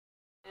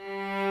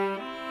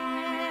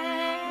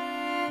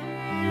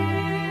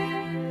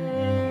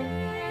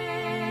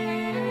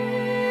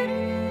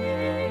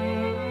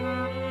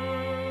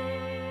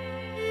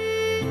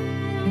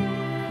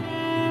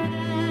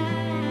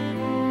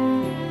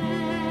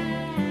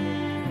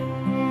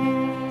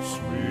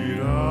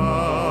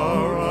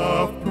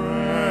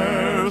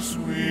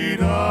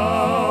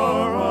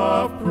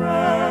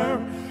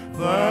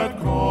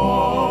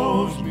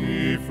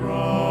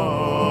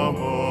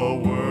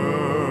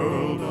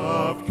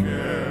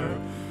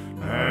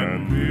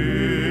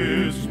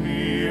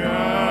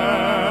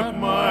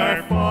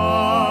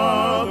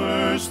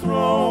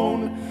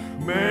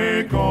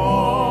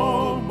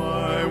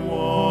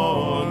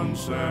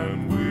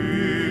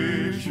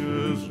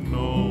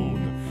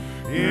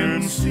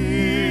In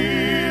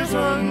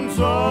seasons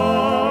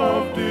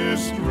of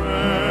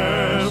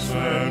distress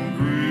and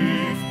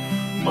grief,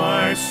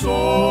 my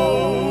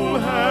soul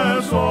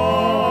has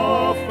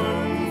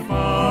often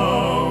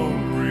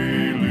found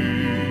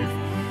relief,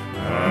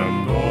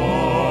 and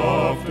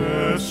oft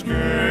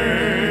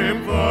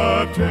escaped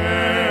the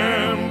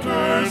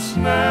tempter's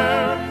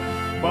snare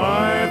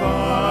by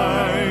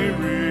thy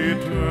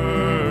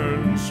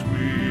return,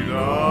 sweet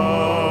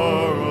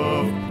hour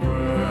of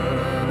prayer.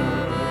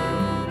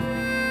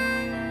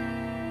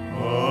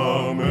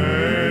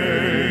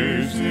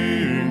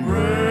 Amazing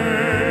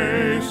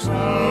grace,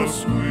 how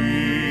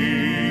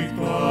sweet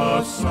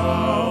the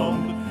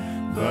sound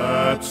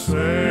that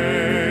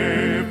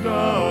saved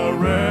a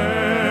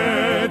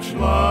wretch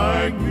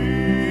like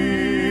me.